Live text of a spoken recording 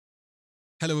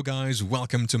Hello guys,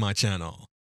 welcome to my channel.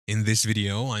 In this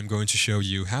video, I'm going to show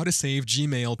you how to save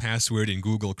Gmail password in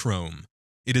Google Chrome.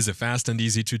 It is a fast and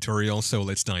easy tutorial, so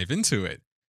let's dive into it.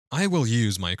 I will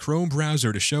use my Chrome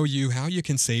browser to show you how you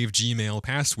can save Gmail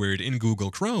password in Google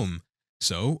Chrome.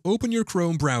 So open your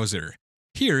Chrome browser.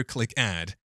 Here, click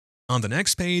Add. On the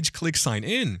next page, click Sign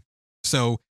In.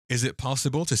 So, is it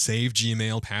possible to save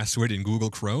Gmail password in Google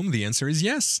Chrome? The answer is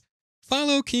yes.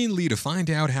 Follow keenly to find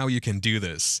out how you can do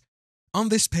this. On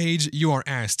this page, you are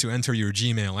asked to enter your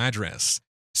Gmail address.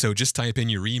 So just type in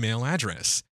your email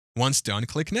address. Once done,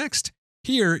 click Next.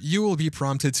 Here, you will be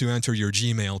prompted to enter your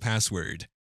Gmail password.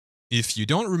 If you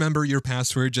don't remember your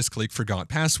password, just click Forgot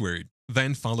Password.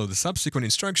 Then follow the subsequent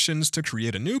instructions to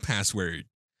create a new password.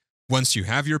 Once you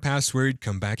have your password,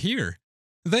 come back here.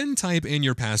 Then type in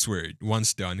your password.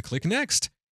 Once done, click Next.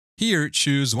 Here,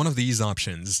 choose one of these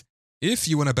options. If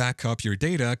you want to back up your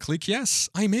data, click Yes,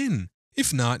 I'm in.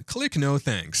 If not, click No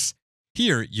thanks.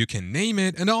 Here, you can name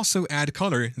it and also add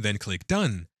color, then click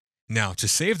Done. Now, to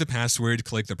save the password,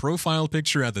 click the profile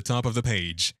picture at the top of the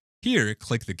page. Here,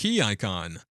 click the key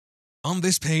icon. On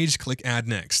this page, click Add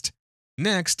Next.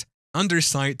 Next, under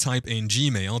Site, type in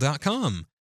gmail.com.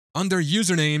 Under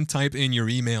Username, type in your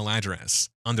email address.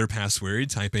 Under Password,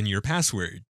 type in your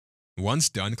password. Once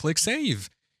done, click Save.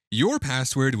 Your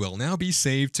password will now be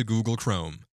saved to Google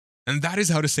Chrome. And that is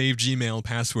how to save Gmail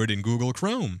password in Google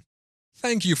Chrome.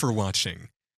 Thank you for watching.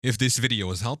 If this video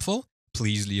was helpful,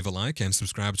 please leave a like and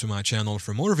subscribe to my channel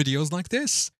for more videos like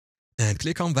this. And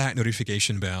click on that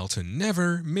notification bell to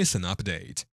never miss an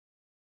update.